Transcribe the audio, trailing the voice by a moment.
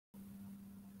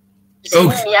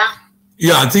Okay. Yeah.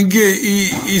 Yeah, I think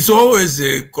it's always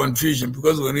a confusion,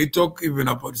 because when we talk even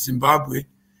about Zimbabwe,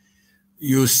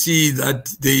 you see that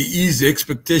there is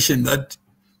expectation that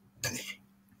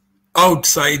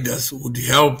outsiders would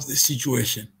help the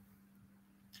situation,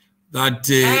 that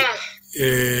the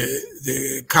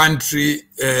country,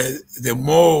 the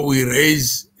more we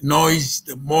raise noise,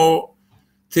 the more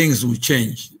things will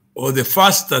change, or the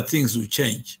faster things will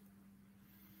change.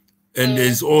 And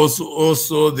there's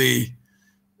also the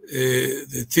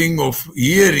thing of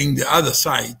hearing the other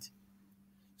side.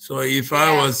 So if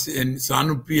I was a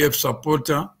ZANU-PF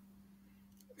supporter,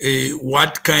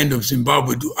 what kind of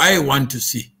Zimbabwe do I want to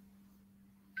see?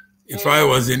 If I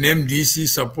was an MDC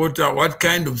supporter, what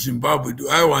kind of Zimbabwe do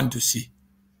I want to see?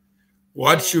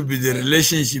 What should be the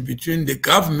relationship between the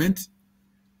government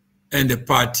and the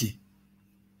party?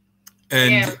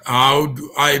 And how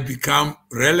do I become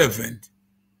relevant?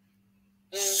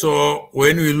 So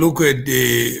when we look at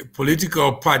the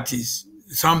political parties,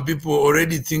 some people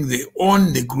already think they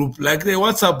own the group, like the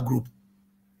WhatsApp group.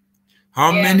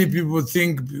 How many people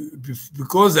think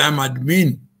because I'm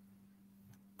admin,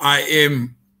 I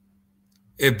am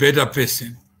a better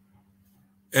person?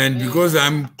 And because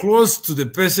I'm close to the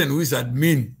person who is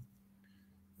admin,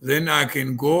 then I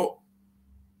can go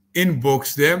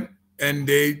inbox them, and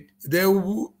they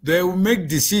will make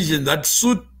decisions that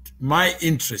suit my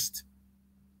interest.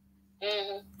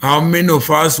 How many of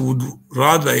us would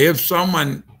rather have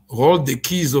someone hold the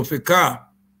keys of a car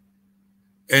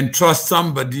and trust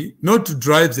somebody not to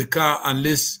drive the car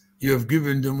unless you have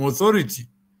given them authority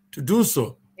to do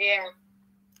so?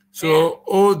 So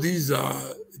all these are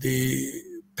the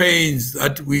pains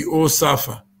that we all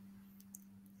suffer.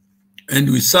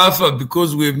 And we suffer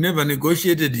because we have never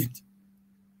negotiated it.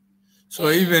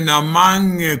 So even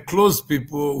among close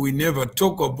people, we never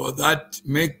talk about that,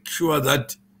 make sure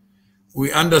that we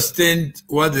understand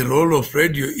what the role of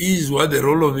radio is, what the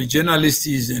role of a journalist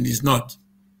is and is not.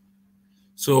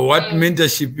 So what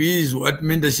mentorship is, what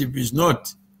mentorship is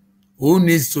not. Who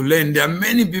needs to learn? There are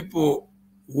many people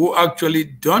who actually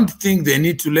don't think they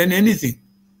need to learn anything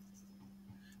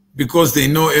because they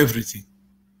know everything.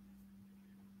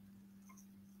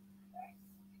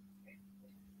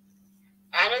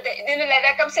 I know that,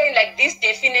 like I'm saying, like this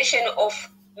definition of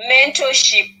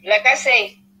mentorship, like I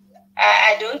say,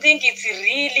 I don't think it's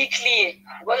really clear,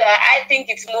 because I think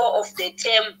it's more of the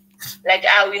term, like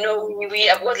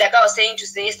because like I was saying to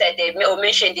say yesterday, or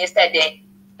mentioned yesterday,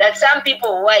 that some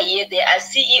people who are here, they are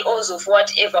CEOs of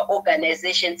whatever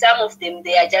organization. Some of them,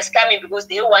 they are just coming because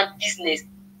they want business,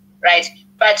 right?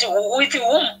 But with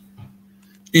whom?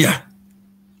 Yeah.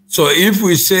 So if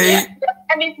we say...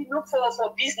 I mean, to look for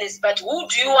business, but who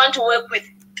do you want to work with?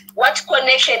 What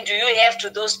connection do you have to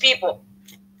those people?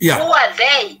 Yeah. Who are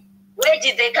they? Where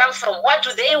did they come from? What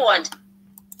do they want?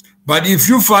 But if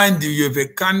you find you have a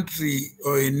country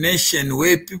or a nation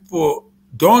where people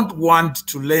don't want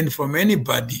to learn from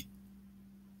anybody,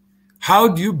 how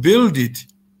do you build it?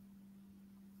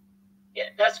 Yeah,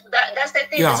 that's the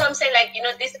thing. Yeah. That's what I'm saying. Like,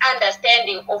 this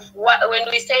understanding of what, when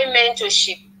we say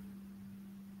mentorship,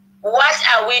 what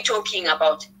are we talking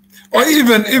about? Or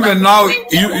even now,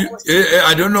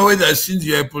 I don't know whether since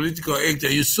you're a political actor,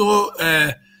 you saw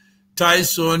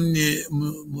Tyson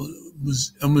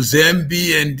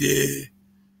Muzembe and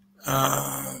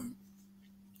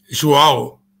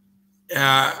Joao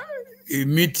a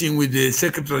meeting with the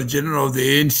Secretary General of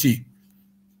the ANC.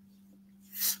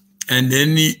 And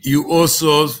then you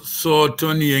also saw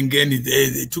Tony Ngeni there.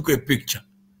 They took a picture.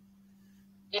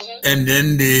 And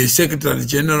then the Secretary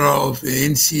General of the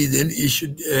ANC then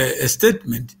issued a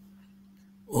statement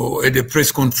or at a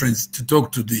press conference to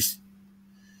talk to this.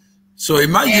 So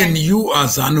imagine you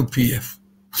as ZANU-PF,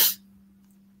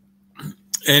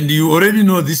 and you already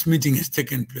know this meeting has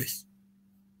taken place.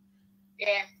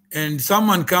 Yeah. And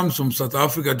someone comes from South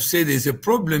Africa to say there's a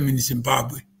problem in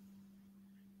Zimbabwe,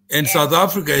 and South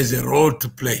Africa has a role to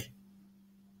play.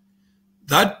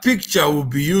 That picture will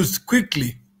be used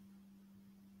quickly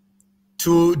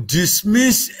to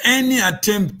dismiss any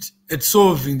attempt at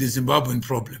solving the Zimbabwean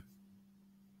problem.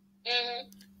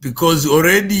 Because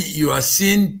already you are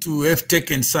seen to have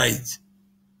taken sides.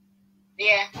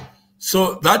 Yeah.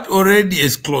 So that already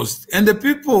is closed. And the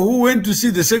people who went to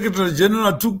see the Secretary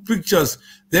General took pictures.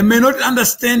 They may not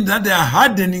understand that they are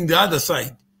hardening the other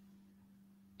side.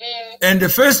 And the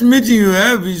first meeting you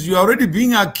have is you are already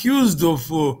being accused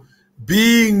of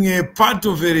being a part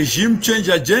of a regime change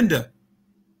agenda.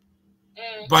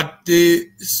 But the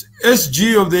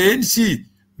SG of the ANC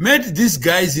met these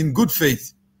guys in good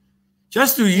faith,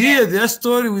 just to hear their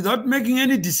story without making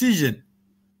any decision.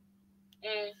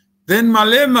 Then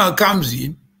Malema comes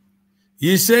in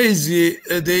He says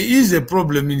there is a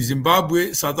problem in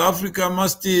Zimbabwe. South Africa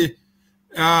must be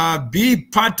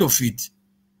part of it,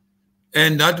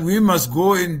 and that we must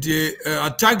go and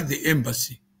attack the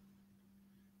embassy,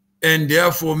 and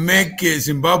therefore make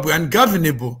Zimbabwe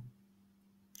ungovernable.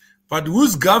 But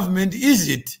whose government is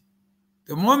it?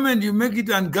 The moment you make it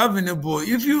ungovernable,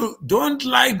 if you don't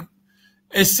like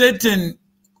a certain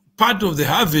part of the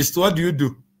harvest, what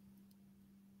do?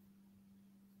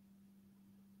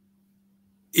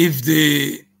 If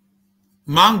the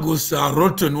mangoes are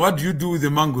rotten, what do you do with the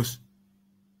mangoes?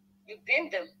 You burn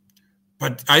them.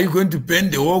 But are you going to burn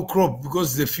the whole crop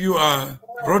because the few are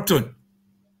rotten?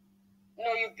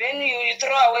 No, you burn, you throw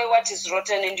away what is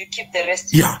rotten and you keep the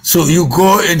rest. Yeah, so you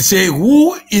go and say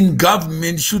who in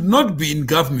government should not be in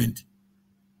government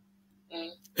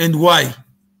and why?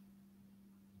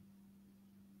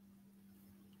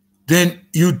 Then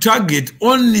you target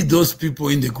only those people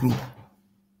in the group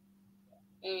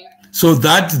so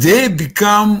that they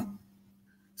become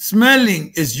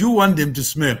smelling as you want them to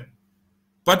smell.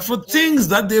 But for things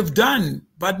that they've done,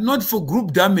 but not for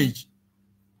group damage.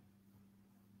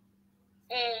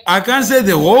 I can't say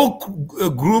the whole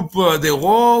group, the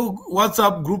whole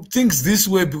WhatsApp group thinks this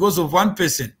way because of one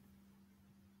person.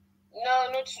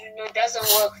 No, it doesn't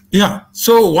work. Yeah,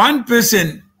 so one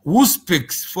person who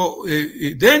speaks for,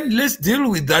 then let's deal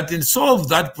with that and solve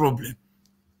that problem.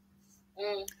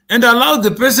 And allow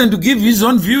the person to give his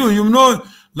own view. You know,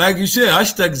 like you say,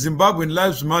 hashtag Zimbabwean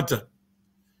Lives Matter.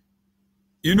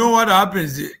 You know what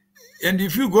happens? And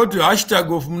if you go to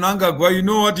hashtag of Mnangagwa, you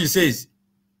know what he says.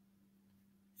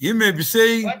 He may be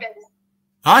saying,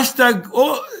 hashtag,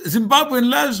 oh, Zimbabwean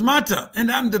Lives Matter,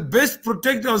 and I'm the best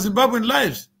protector of Zimbabwean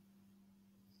lives.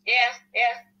 Yeah,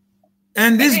 yeah.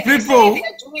 And these people...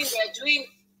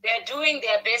 They're doing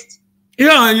their best.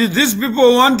 Yeah, these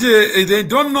people want, they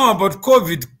don't know about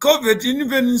COVID. COVID,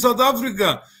 even in South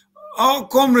Africa, our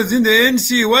comrades in the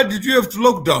ANC, why did you have to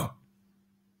lock down?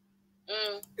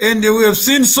 And we have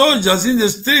seen soldiers in the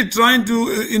street trying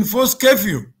to enforce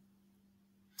curfew.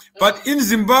 But in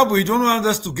Zimbabwe, you don't want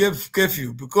us to give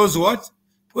curfew. Because what?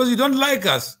 Because you don't like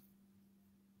us.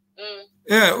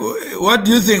 Yeah, what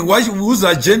do you think? Whose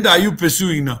agenda are you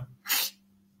pursuing now?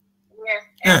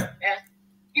 Yeah.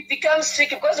 It becomes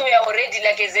tricky because we are already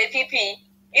like a ZPP.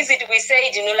 Is it we said,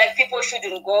 like people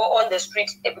shouldn't go on the street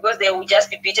because they will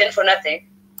just be beaten for nothing.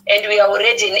 And we are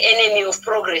already an enemy of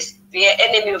progress. We are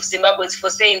enemy of Zimbabweans for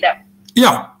saying that.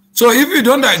 Yeah. So if you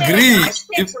don't agree...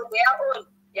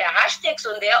 Hashtags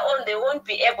on their own, they won't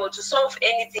be able to solve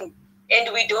anything. And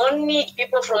we don't need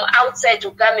people from outside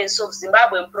to come and solve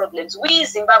Zimbabwean problems. We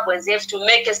Zimbabweans have to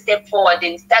make a step forward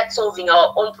and start solving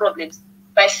our own problems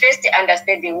by first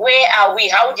understanding where are we,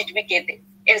 how did we get there,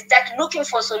 and start looking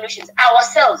for solutions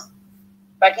ourselves.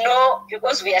 But no,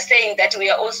 because we are saying that we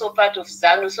are also part of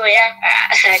ZANU. So yeah,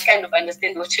 I kind of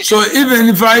understand what you're saying. So even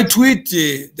if I tweet,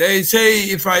 they say,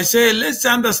 if I say, let's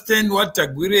understand what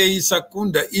Tagwire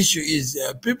Sakunda issue is,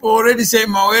 people already say,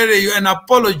 Mawere, you're an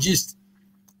apologist.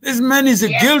 This man is a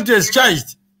guilt as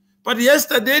charged. But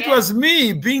yesterday it was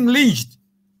me being lynched.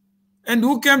 And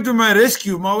who came to my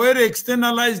rescue? Mawere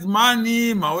externalized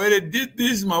money, Mawere did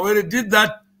this, Mawere did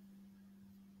that.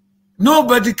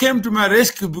 Nobody came to my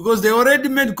rescue because they already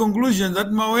made conclusions that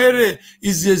Mawere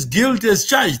is as guilty as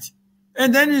charged.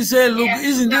 And then you say, look,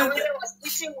 isn't that...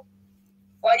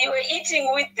 While you were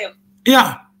eating with them.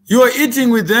 Yeah, you are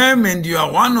eating with them and you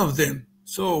are one of them.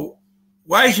 So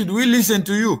why should we listen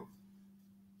to you?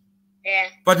 Yeah.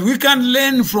 But we can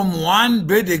learn from one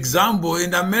bad example,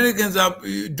 and Americans are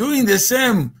doing the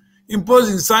same,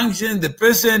 imposing sanctions. The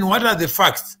person, what are the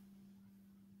facts?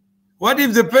 What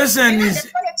if the person is...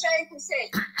 That's what I'm trying to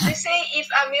say. They say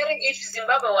if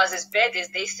Zimbabwe was as bad as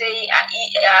they say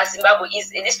Zimbabwe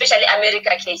is, and especially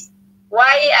America case,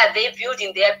 why are they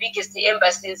building their biggest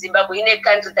embassy in Zimbabwe in a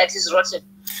country that is rotten?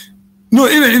 No,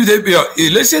 even if they,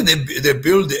 let's say they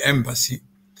build the embassy,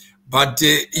 but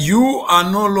you are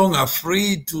no longer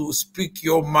free to speak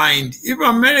your mind. If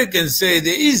Americans say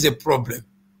there is a problem,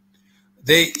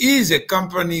 there is a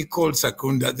company called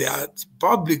Sakunda, there are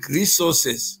public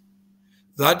resources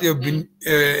that have been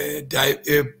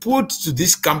put to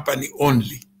this company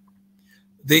only.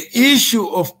 The issue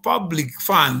of public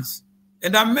funds,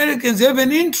 and Americans have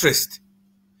an interest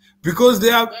because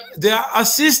they are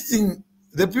assisting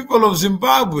the people of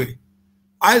Zimbabwe,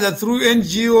 either through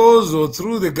NGOs or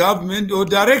through the government or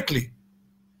directly.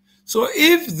 So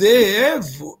if they have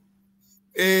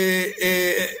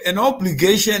an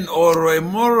obligation or a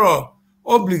moral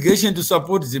obligation to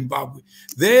support Zimbabwe,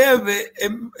 they have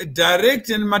a direct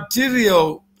and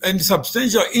material and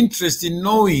substantial interest in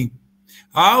knowing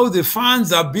how the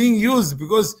funds are being used,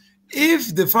 because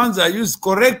if the funds are used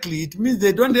correctly, it means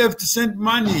they don't have to send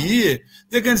money here.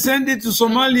 They can send it to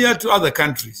Somalia, to other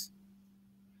countries.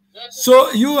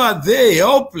 So you are there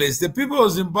helpless. The people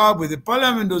of Zimbabwe, the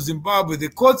parliament of Zimbabwe, the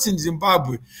courts in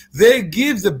Zimbabwe, they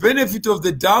give the benefit of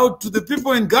the doubt to the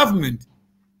people in government.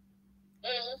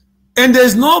 And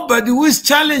there's nobody who is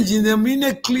challenging them in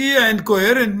a clear and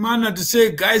coherent manner to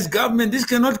say, guys, government, this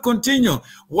cannot continue.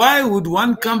 Why would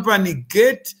one company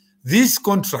get this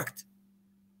contract?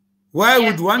 Why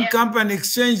would one company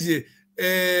exchange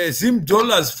Zim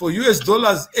dollars for US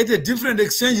dollars at a different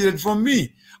exchange rate from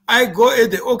me? I go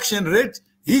at the auction rate,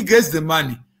 he gets the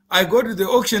money. I go to the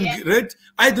auction rate,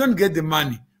 I don't get the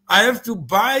money. I have to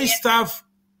buy stuff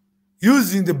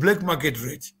using the black market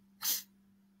rate.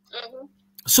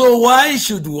 So why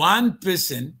should one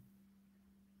person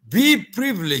be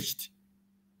privileged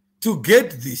to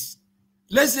get this?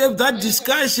 Let's have that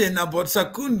discussion about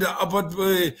Sakunda, about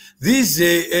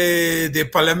the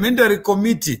parliamentary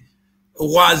committee.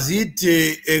 Was it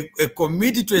a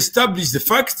committee to establish the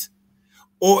facts,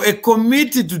 or a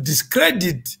committee to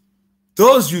discredit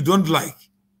those you don't like?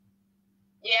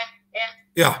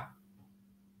 Yeah.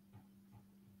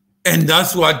 And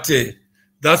that's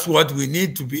what we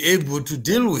need to be able to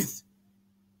deal with.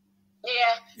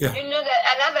 Yeah. You know,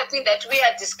 that another thing that we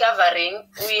are discovering,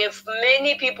 we have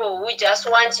many people who just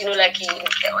want, you know, like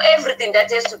everything that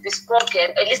has to be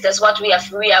spoken. At least that's what we as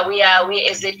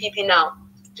the people now.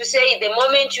 To say the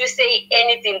moment you say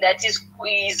anything that is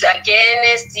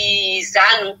against the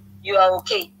ZANU, you are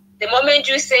okay. The moment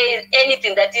you say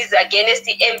anything that is against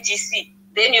the MDC,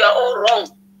 then you are all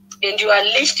wrong, and you are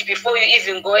lynched before you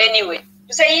even go anywhere.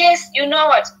 To say, yes, you know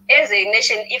what, as a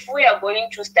nation, if we are going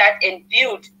to start and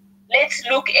build, let's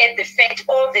look at the fact,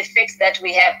 all the facts that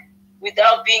we have,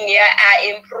 without being here,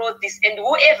 I am pro this, and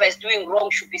whoever is doing wrong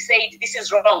should be said, this is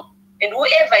wrong. And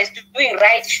whoever is doing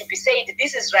right should be said,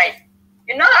 this is right.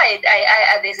 You know,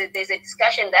 there's a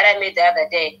discussion that I made the other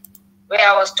day where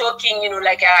I was talking, you know,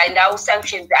 like, and our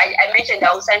sanctions, I mentioned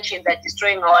our sanctions that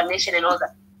destroying our nation and all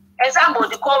that. And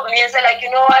somebody called me and said, like,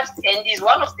 you know what, and he's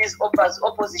one of these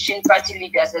opposition party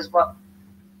leaders as well.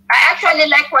 I actually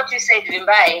like what you said,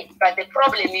 Vimbai, but the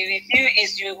problem with you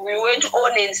is we went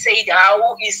on and said how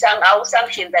our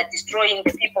sanctions are destroying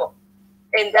the people.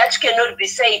 And that cannot be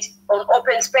said on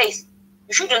open space.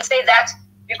 You shouldn't say that,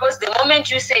 because the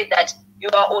moment you say that, you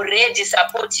are already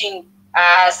supporting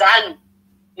ZANU.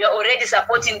 You are already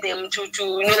supporting them to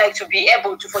you know, like, to be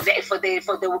able to for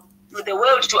the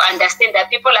world to understand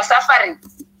that people are suffering.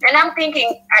 And I'm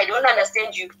thinking, I don't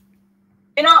understand you.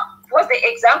 You know, what the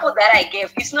example that I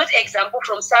gave, it's not example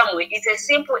from somewhere. It's a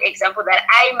simple example that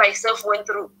I myself went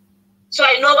through. So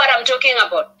I know what I'm talking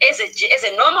about as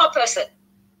a normal person.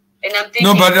 And I'm thinking,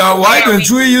 no, but why don't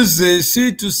we use the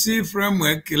C2C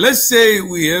framework? Let's say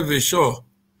we have a show.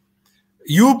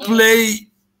 You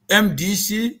play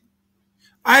MDC,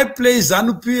 I play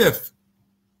ZANU-PF.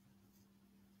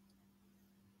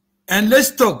 And let's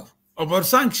talk about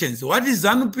sanctions. What is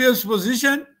ZANU-PF's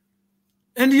position?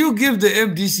 And you give the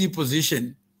MDC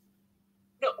position.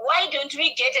 No, why don't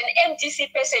we get an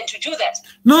MDC person to do that?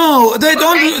 No, they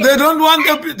don't. They don't want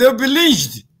them. They'll be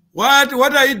lynched. What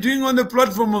are you doing on the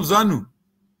platform of ZANU?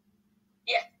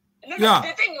 No,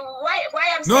 the thing, why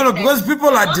I'm saying no, because people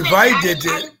are divided.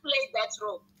 I played that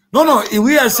role. No,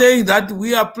 we are saying that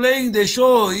we are playing the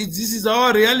show. This is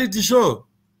our reality show.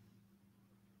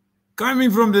 Coming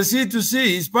from the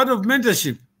C2C, it's part of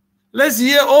mentorship. Let's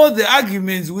hear all the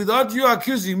arguments without you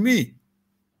accusing me.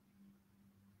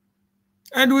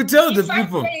 And we tell the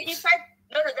people.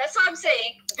 No, that's what I'm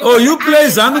saying. Oh, you play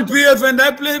ZANU-PF and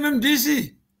I play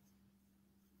MDC.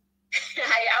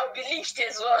 I'll be lynched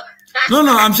as well.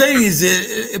 No, I'm saying is,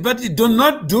 but you're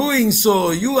not doing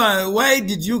so. You are. Why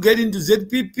did you get into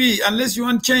ZPP unless you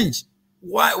want change?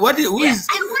 Why? Who is?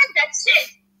 I want that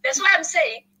change. That's what I'm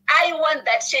saying. I want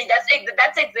that change.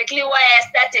 That's exactly why I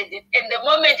started it. And the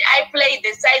moment I play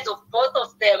the sides of both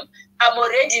of them, I'm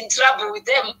already in trouble with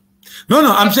them.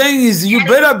 No, I'm saying is you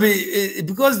better be,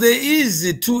 because there is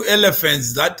two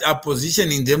elephants that are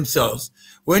positioning themselves.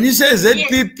 When you say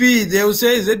ZPP, they will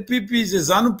say ZPP is a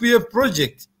ZANU-PF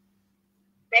project.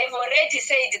 They've already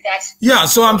said that. Yeah,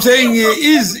 so I'm saying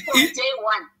is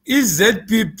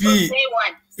ZPP? Day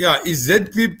one. Yeah, is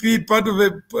ZPP part of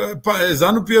a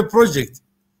ZANU-PF project?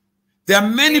 There are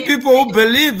many people who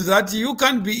believe that you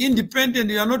can't be independent.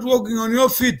 You are not walking on your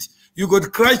feet. You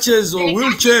got crutches or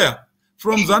wheelchair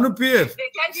from ZANU-PF.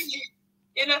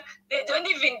 You know, they don't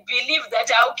even believe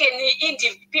that how can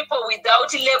people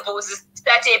without labels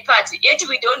start a party. Yet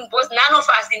we don't both, none of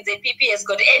us in the PP has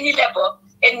got any label,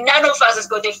 and none of us has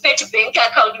got a fake bank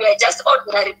account. We are just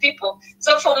ordinary people.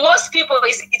 So for most people,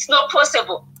 it's not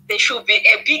possible. There should be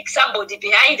a big somebody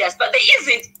behind us, but there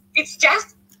isn't. It's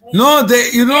just... No,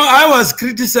 I was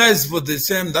criticized for the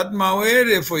same, that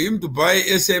Mawere, for him to buy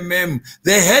SMM,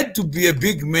 they had to be a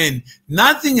big man.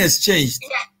 Nothing has changed.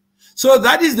 Yeah. So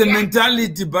that is the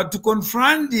mentality, but to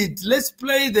confront it, let's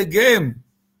play the game.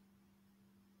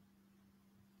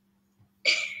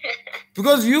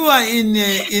 Because you are in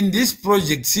this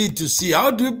project C2C. How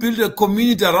do you build a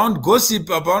community around gossip,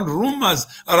 around rumors,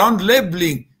 around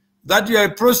labeling that you are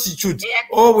a prostitute? Yeah.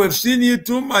 Oh, we've seen you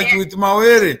too much with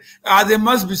Mawere. There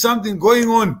must be something going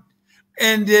on.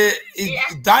 And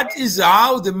that is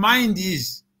how the mind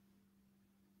is.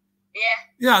 Yeah.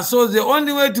 Yeah, so the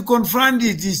only way to confront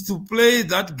it is to play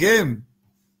that game.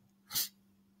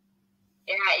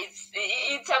 Yeah,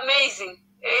 it's amazing.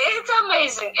 It's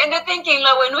amazing. And the thinking,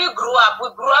 like, when we grew up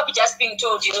just being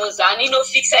told, Zanino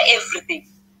fix everything.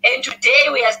 And today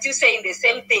we are still saying the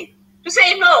same thing. To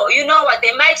say, no, you know what,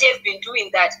 they might have been doing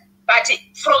that. But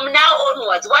from now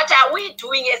onwards, what are we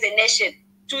doing as a nation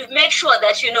to make sure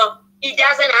that, it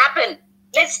doesn't happen?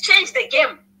 Let's change the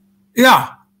game. Yeah.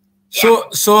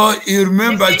 So you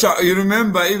remember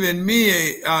even me,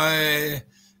 a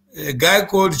guy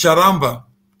called Charamba.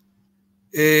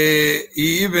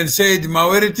 He even said,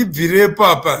 Mawere tipvire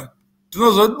papa,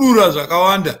 tunozodura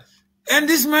zvakawanda. And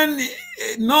this man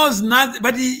knows nothing,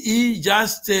 but he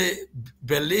just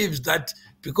believes that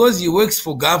because he works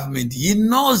for government, he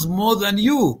knows more than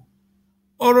you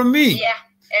or me. Yeah.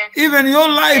 Even your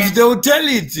life, they will tell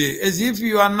it as if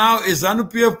you are now a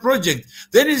ZANU-PF project.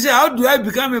 Then you say, how do I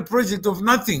become a project of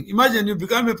nothing? Imagine you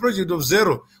become a project of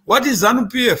zero. What is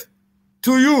ZANU-PF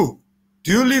to you?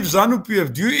 Do you live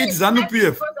ZANU-PF? Do you eat ZANU-PF?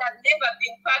 Because I've never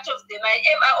been part of them.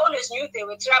 I always knew they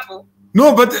were trouble.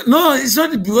 No, it's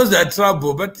not because they are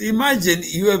trouble. But imagine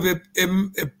you have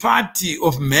a party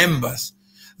of members.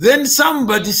 Then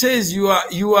somebody says you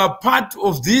are part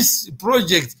of this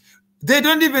project. They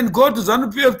don't even go to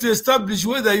ZANU-PF to establish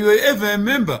whether you are ever a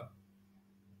member.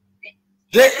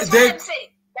 That's what I'm saying.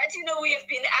 That, we have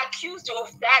been accused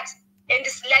of that. And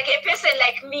it's like a person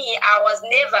like me, I was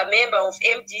never a member of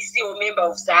MDC or member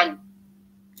of ZANU.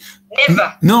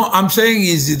 Never. No, I'm saying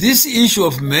is this issue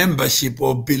of membership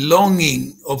or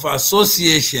belonging, of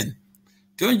association.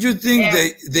 Don't you think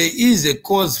there is a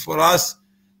cause for us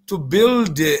to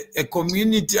build a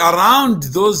community around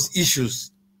those issues?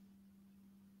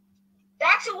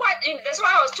 That's why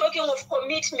I was talking of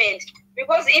commitment.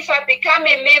 Because if I become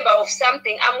a member of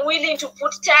something, I'm willing to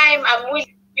put time.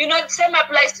 The same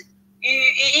applies to,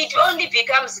 it only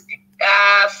becomes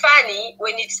funny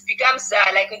when it becomes,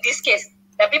 like in this case,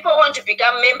 that people want to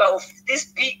become member of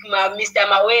this big Mr.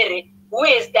 Mawere, who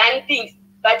has done things,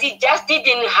 but it just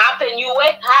didn't happen. You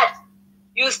work hard.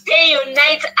 You stay your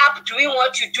nights up doing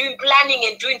what you're doing, planning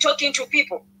and talking to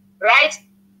people, right?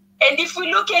 And if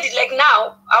we look at it like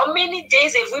now, how many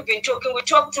days have we been talking? We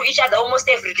talk to each other almost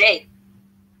every day.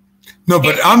 No,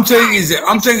 but I'm saying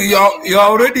you're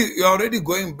already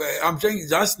going back. I'm saying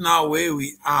just now where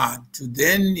we are to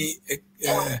then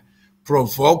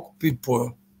provoke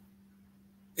people.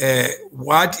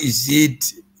 What is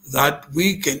it that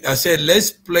we can? I said, let's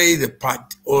play the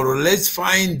part, or let's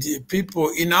find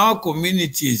people in our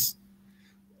communities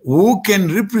who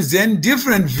can represent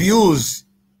different views.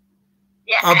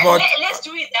 Yeah, let's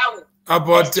do it that way.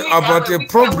 About a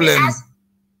problem.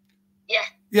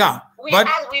 Yeah. We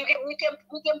can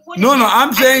put no,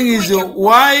 I'm saying is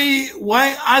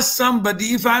why ask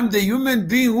somebody if I'm the human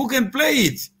being who can play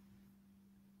it?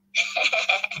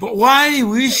 But why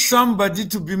wish somebody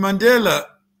to be Mandela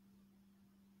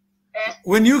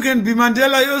when you can be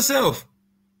Mandela yourself?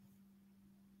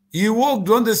 You walked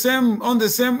on the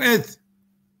same earth.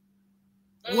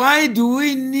 Why do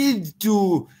we need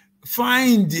to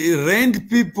rent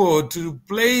people to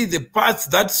play the parts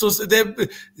that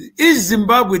is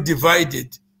Zimbabwe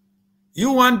divided?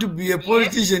 You want to be a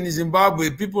politician in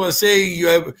Zimbabwe, people are saying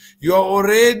you are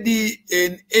already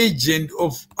an agent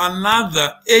of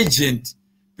another agent,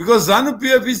 because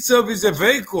ZANU-PF itself is a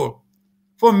vehicle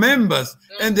for members,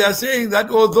 and they are saying that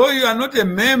although you are not a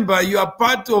member, you are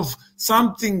part of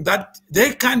something that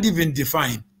they can't even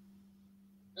define.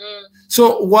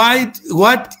 So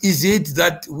what is it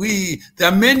that there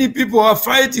are many people who are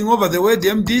fighting over the word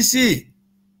MDC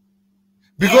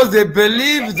because they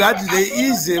believe that there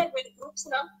is a...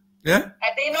 Yeah?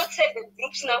 Are they not 7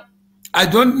 groups now? I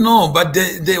don't know, but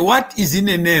what is in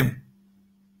a name?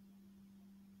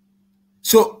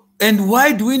 So And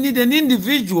why do we need an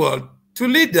individual to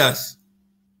lead us?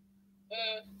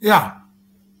 Yeah.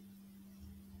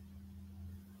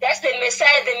 That's the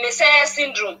Messiah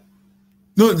syndrome.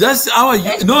 No, that's our,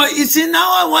 no, it's in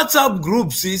our WhatsApp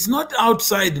groups. It's not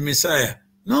outside Messiah.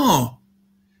 No.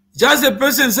 Just a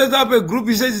person set up a group,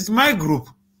 he says it's my group.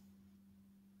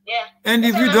 Yeah. And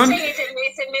that's if you don't, it's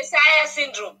a Messiah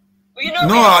syndrome. You know,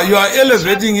 no, you are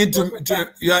elevating it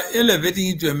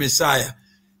to a Messiah.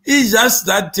 It's just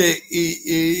that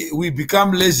we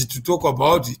become lazy to talk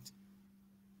about it.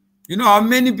 You know how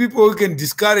many people we can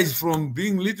discourage from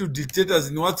being little dictators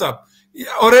in WhatsApp?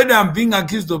 Already I'm being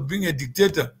accused of being a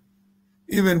dictator,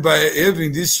 even by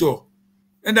having this show.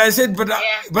 And I said,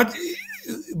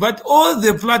 but all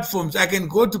the platforms, I can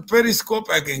go to Periscope,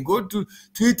 I can go to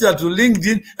Twitter, to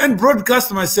LinkedIn, and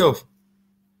broadcast myself.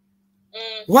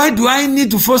 Why do I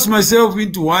need to force myself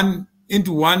into one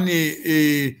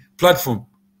platform?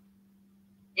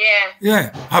 Yeah.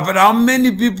 Yeah. But how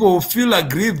many people feel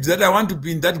aggrieved that I want to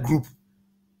be in that group?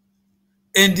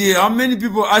 And how many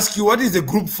people ask you, what is the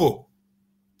group for?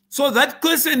 So that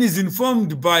question is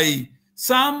informed by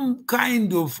some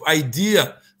kind of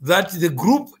idea that the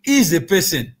group is a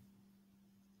person.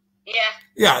 Yeah.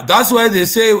 Yeah, that's why they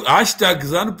say hashtag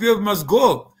ZANU-PF must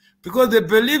go, because they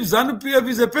believe ZANU-PF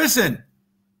is a person.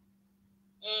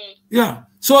 Yeah.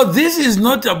 So this is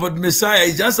not about Messiah,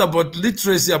 it's just about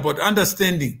literacy, about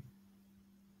understanding.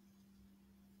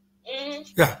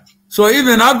 Yeah. So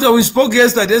even after we spoke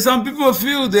yesterday, some people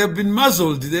feel they've been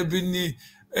muzzled, they've been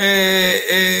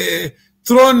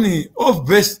thrown off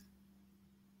base.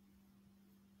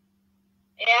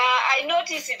 Yeah, I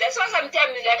noticed it. That's why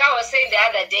sometimes, like I was saying the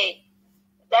other day,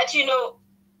 that, you know,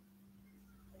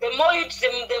 the more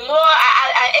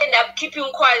I end up keeping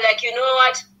quiet, like, you know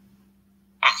what?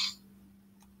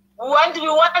 We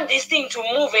want this thing to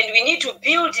move, and we need to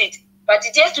build it. But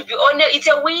it has to be on. It's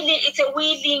a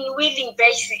willing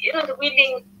base. You know, the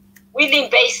willing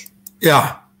base.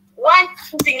 Yeah. One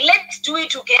thing, let's do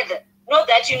it together. Not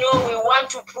that, you know, we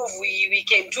want to prove we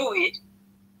can do it.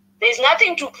 There's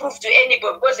nothing to prove to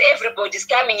anybody, because everybody's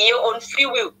coming here on free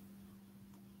will.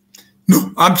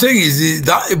 No, I'm saying is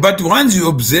that, but once you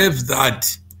observe that,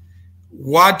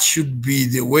 what should be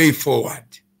the way forward?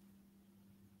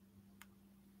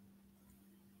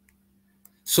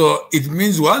 So it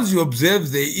means once you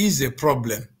observe there is a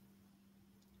problem,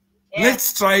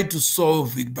 let's try to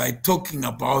solve it by talking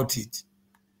about it,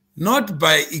 not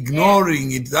by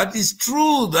ignoring it. That is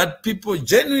true that people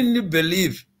genuinely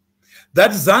believe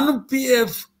that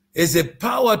ZANU-PF has a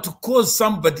power to cause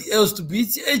somebody else to be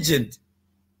its agent.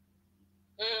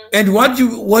 And when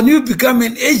you become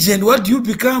an agent, what do you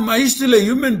become? Are you still a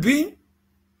human being?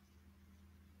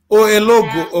 Or a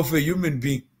logo of a human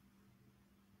being?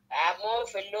 I'm more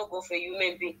of a logo of a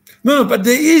human being. No, but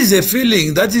there is a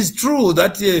feeling that is true,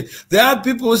 that there are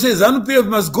people who say ZANU-PF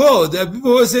must go. There are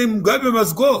people who say Mugabe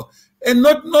must go. And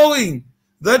not knowing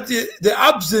that the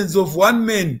absence of one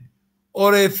man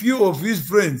or a few of his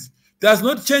friends does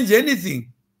not change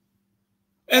anything.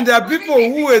 And there are people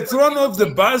who were thrown off the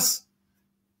bus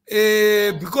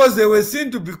because they were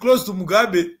seen to be close to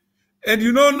Mugabe. And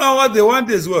you know now what they want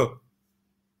as well.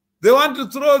 They want to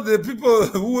throw the people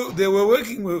who they were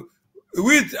working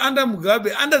with under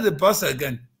Mugabe under the bus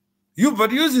again.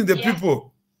 But using the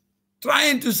people,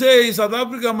 trying to say South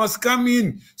Africa must come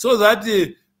in so that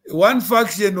one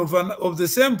faction of the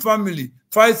same family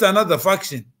fights another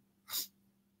faction.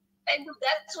 And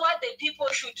that's what the people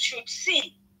should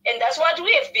see. And that's what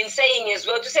we have been saying as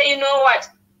well, to say, you know what,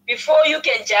 before you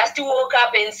can just walk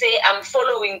up and say, I'm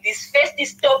following this, first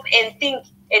stop and think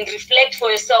and reflect for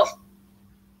yourself.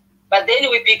 But then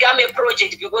we become a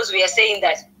project because we are saying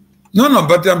that. No,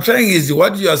 but I'm saying is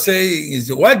what you are saying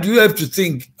is, what do you have to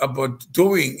think about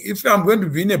doing? If I'm going to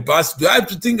be in a bus, do I have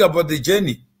to think about the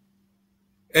journey?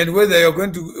 And whether you're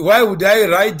going to, why would I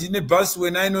ride in a bus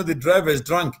when I know the driver is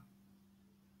drunk?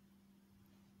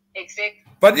 Exactly.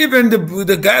 But even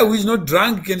the guy who is not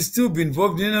drunk can still be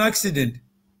involved in an accident.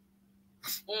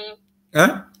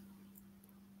 Huh?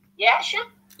 Yeah, sure.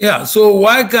 Yeah, so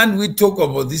why can't we talk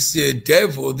about this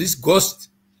devil, this ghost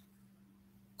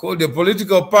called a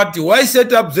political party? Why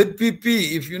set up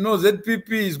ZPP if you know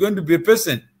ZPP is going to be a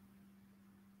person?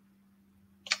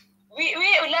 We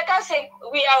like I said,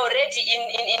 we are already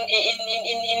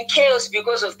in chaos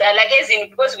because of that. Like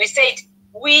because we said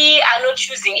we are not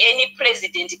choosing any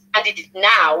president candidate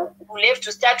now. We'll have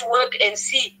to start work and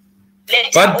see.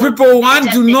 But people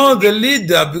want to know the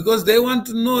leader because they want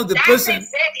to know the person.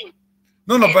 Exactly.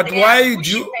 No, but why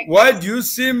do you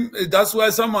seem, that's why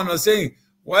someone was saying,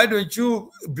 why don't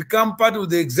you become part of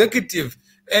the executive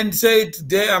and say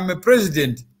today I'm a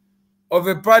president? of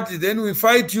a party, then we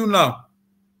fight you now,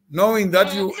 knowing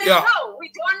that you, yeah. No, we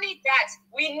don't need that.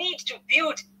 We need to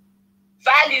build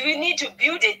value. We need to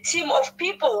build a team of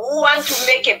people who want to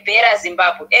make a better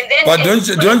Zimbabwe. And then, but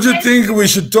don't you think we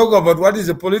should talk about what is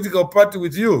a political party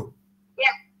with you? Yeah.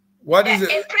 What is it?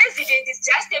 A president is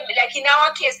just like in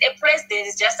our case, a president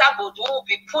is just somebody who will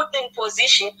be put in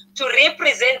position to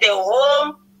represent the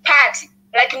whole party.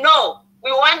 Like, no,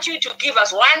 we want you to give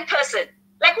us one person.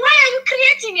 Like, why are you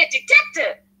creating a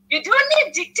dictator? You don't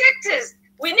need dictators.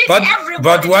 We need everybody.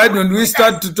 But why don't we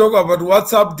start to talk about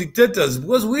WhatsApp dictators?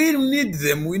 Because we need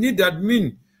them. We need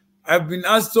admin. I've been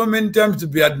asked so many times to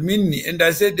be admin, and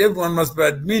I said everyone must be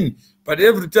admin. But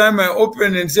every time I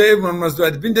open and say everyone must be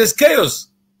admin, there's chaos.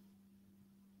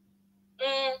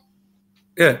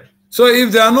 Yeah. So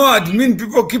if there are no admin,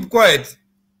 people keep quiet.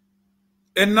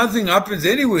 And nothing happens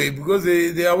anyway, because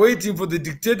they are waiting for the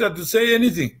dictator to say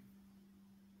anything.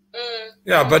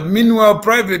 Yeah, but meanwhile,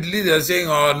 privately, they're saying,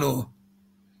 oh, no.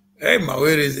 Hey,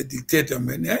 Mawere is a dictator,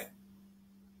 man. Eh?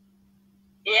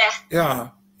 Yeah. Yeah.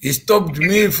 He stopped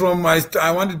me from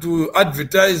I wanted to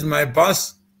advertise my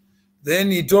bus.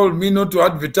 Then he told me not to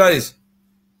advertise.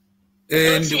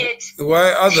 And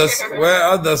why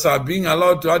others are being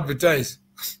allowed to advertise.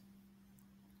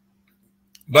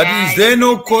 But is there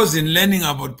no cause in learning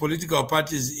about political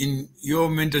parties in your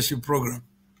mentorship program?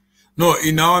 No,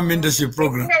 in our mentorship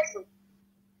program.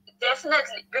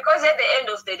 Definitely. Because at the end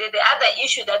of the day, the other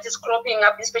issue that is cropping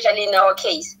up, especially in our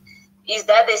case, is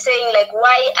that they're saying, like,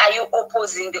 why are you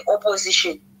opposing the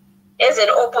opposition? As an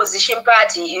opposition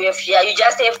party, you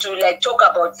just have to, like, talk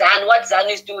about ZAN, what ZAN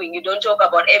is doing. You don't talk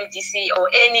about MDC or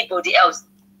anybody else.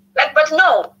 Like, but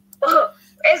no.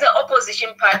 As an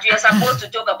opposition party, you're supposed to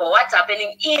talk about what's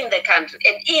happening in the country.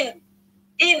 And in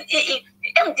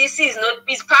MDC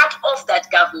is part of that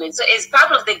government. So as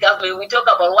part of the government, we talk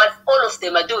about what all of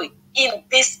them are doing in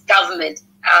this government.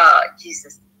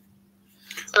 Jesus.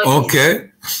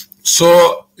 Okay.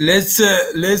 So let's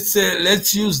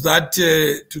use that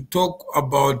to talk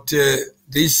about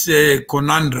this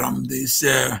conundrum, this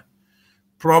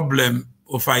problem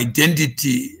of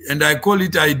identity, and I call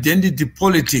it identity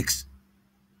politics.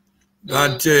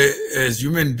 That as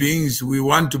human beings, we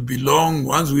want to belong.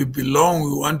 Once we belong,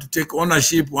 we want to take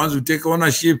ownership. Once we take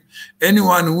ownership,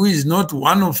 anyone who is not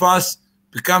one of us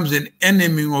becomes an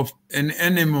enemy of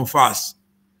us.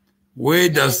 Where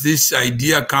does this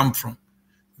idea come from?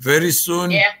 Very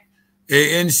soon,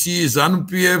 ANC,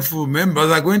 ZANU-PF members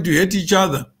are going to hate each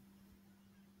other.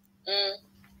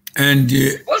 And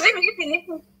even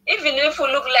if we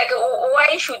look like,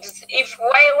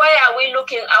 why are we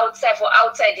looking outside for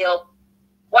outside help?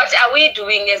 What are we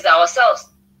doing as ourselves?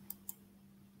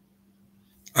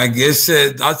 I guess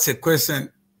that's a question.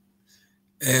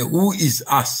 Who is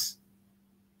us?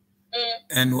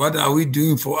 And what are we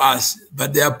doing for us?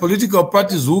 But there are political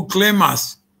parties who claim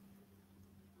us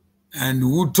and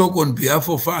who talk on behalf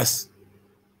of us.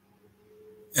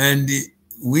 And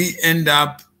we end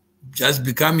up just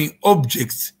becoming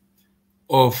objects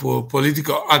of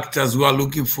political actors who are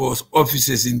looking for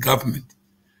offices in government.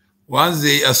 Once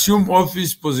they assume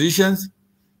office positions,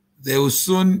 they will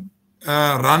soon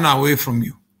run away from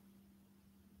you.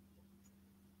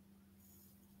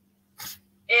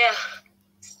 Yeah.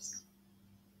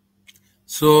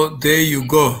 So there you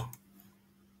go.